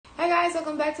guys,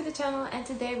 welcome back to the channel, and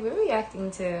today we're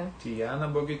reacting to Tijana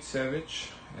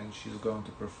Bogićević, and she's going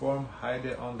to perform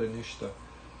Hajde Onda Ništa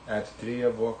at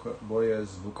Boje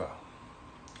Zvuka.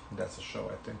 That's a show,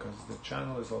 I think, because the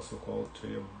channel is also called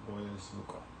Boje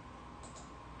Zvuka.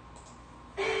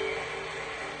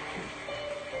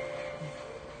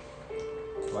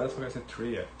 Why the fuck I said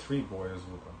three Boje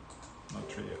Zvuka, not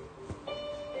Tria.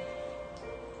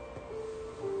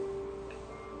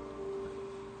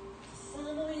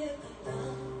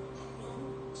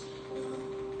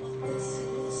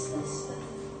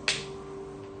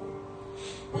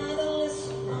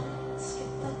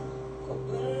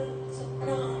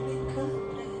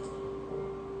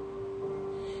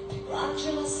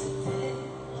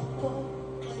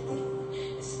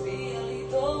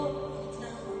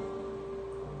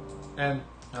 And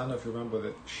I don't know if you remember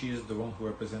that she's the one who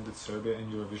represented Serbia in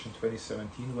Eurovision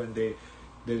 2017 when they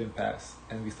didn't pass,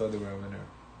 and we thought they were a winner.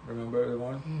 Remember the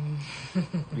one?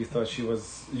 We thought she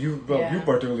was you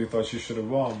particularly thought she should have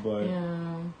won, but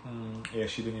yeah,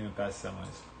 she didn't even pass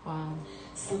semis. Wow.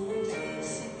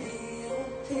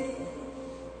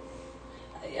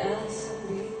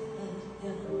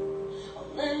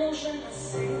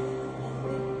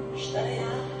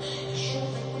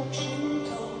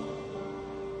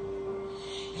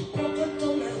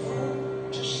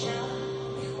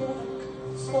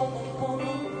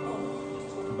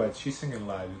 But she's singing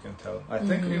live, you can tell. I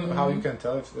think you know how you can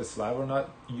tell if it's live or not.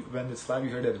 When it's live,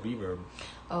 you hear that reverb.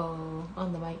 Oh,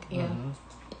 on the mic, yeah.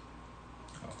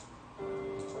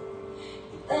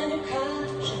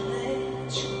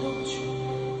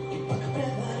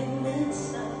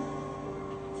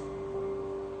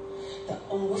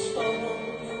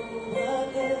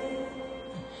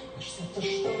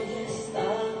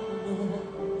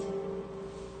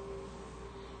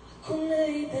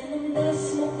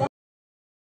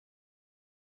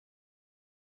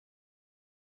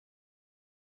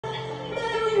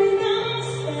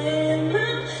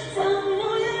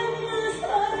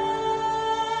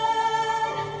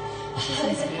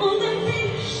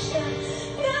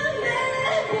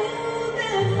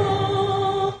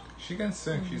 She can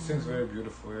sing. She sings very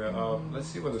beautiful. Yeah. Let's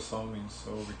see what the song means,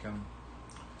 so we can.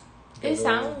 It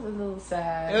sounds a little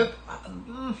sad. I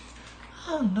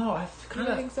don't know. I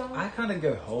kind of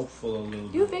get hopeful a little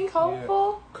bit. You think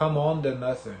hopeful? Yeah. Come on, then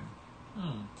nothing.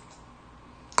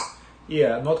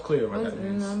 Yeah, not clear what that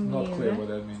means. Not clear what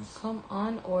that means. Come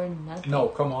on or nothing. No,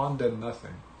 come on, then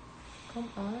nothing. Come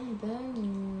on,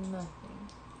 then nothing.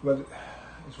 But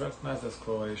it's recognized as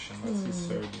Croatian. Let's see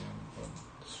Serbian. But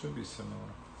it should be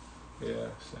similar. Yeah,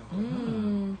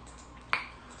 same.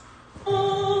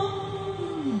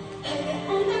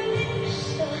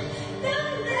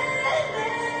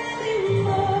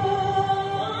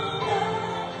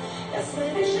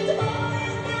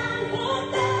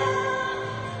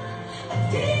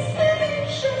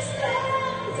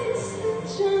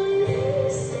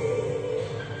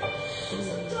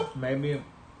 Maybe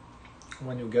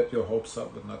when you get your hopes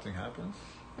up but nothing happens.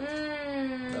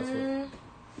 That's what.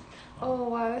 Oh,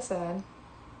 wow, that's sad.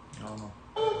 I don't know.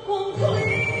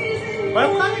 But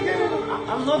I'm kind of getting.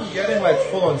 I'm not getting like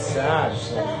full on sad.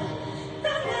 So.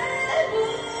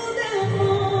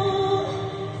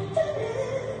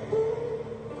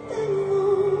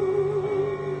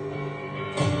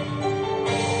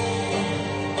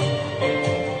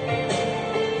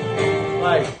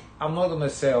 Like, I'm not gonna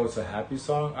say oh it's a happy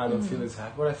song. I don't feel it's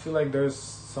happy, but I feel like there's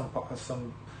some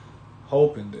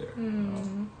hope in there. You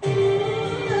know?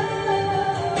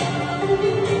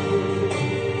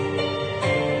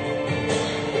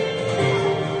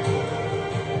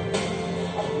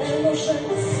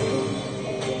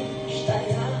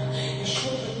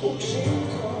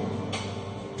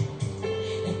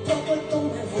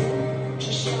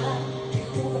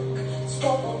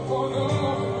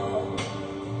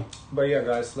 But yeah,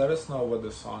 guys, let us know what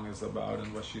the song is about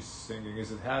and what she's singing.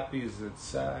 Is it happy? Is it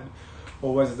sad?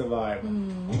 Or what's the vibe?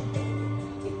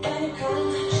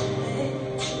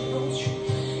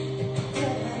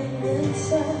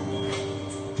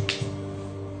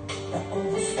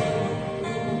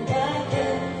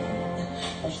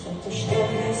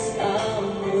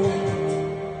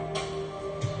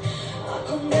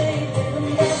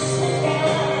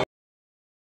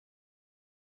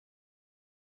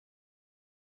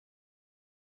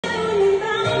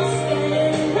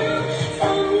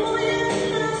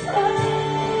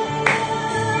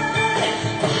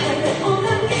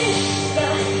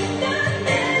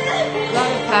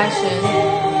 Passion.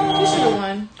 She should have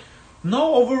won.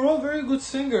 No, overall, very good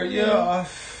singer. Yeah,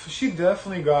 she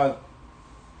definitely got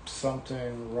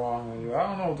something wrong. I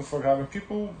don't know what the fuck happened.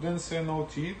 People didn't say no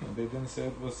teeth. They didn't say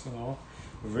it was,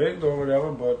 rigged or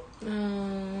whatever, but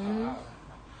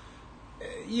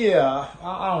yeah,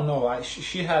 I don't know. I think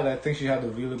she had a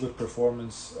really good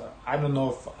performance. I don't know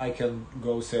if I can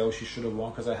go say, oh, she should have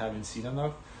won because I haven't seen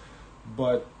enough,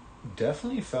 but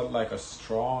definitely felt like a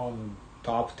strong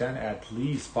top 10 at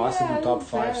least, possibly top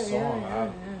 5 song. I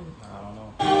don't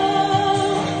know.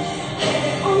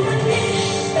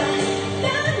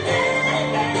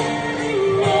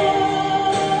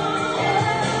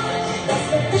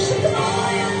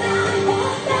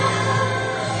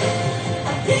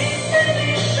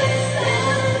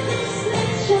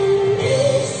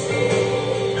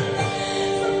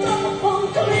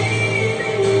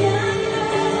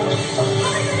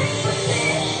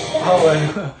 Oh,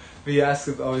 and we asked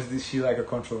if, is she like a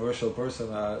controversial person?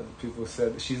 People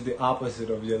said she's the opposite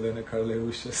of Yelena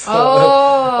Karleuša. So,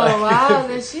 wow,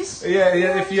 then she's... Yeah,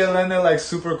 if Yelena like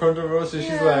super controversial,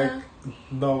 she's like,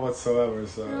 no whatsoever.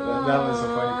 So that was a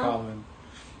funny comment.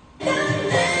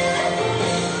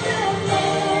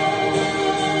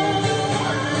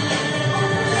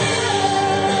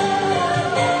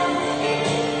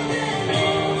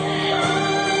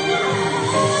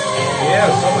 Yeah,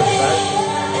 so much fashion.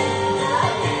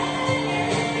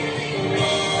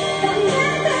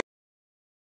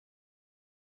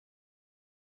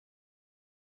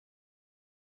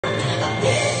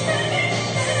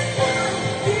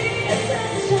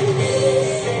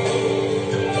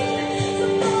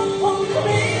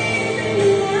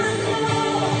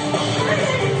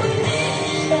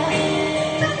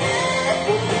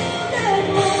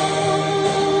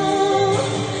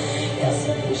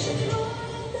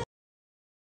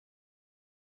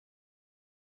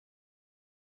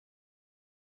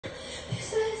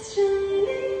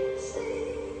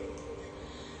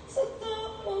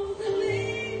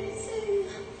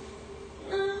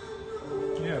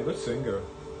 Good singer.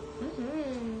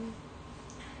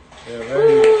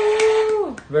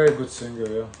 Yeah, very good singer,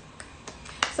 yeah.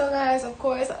 So guys, of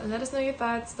course, let us know your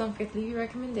thoughts. Don't forget to leave your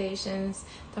recommendations.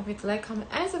 Don't forget to like, comment,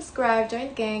 and subscribe. Join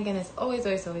the gang, and as always,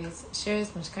 share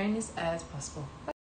as much kindness as possible. Bye.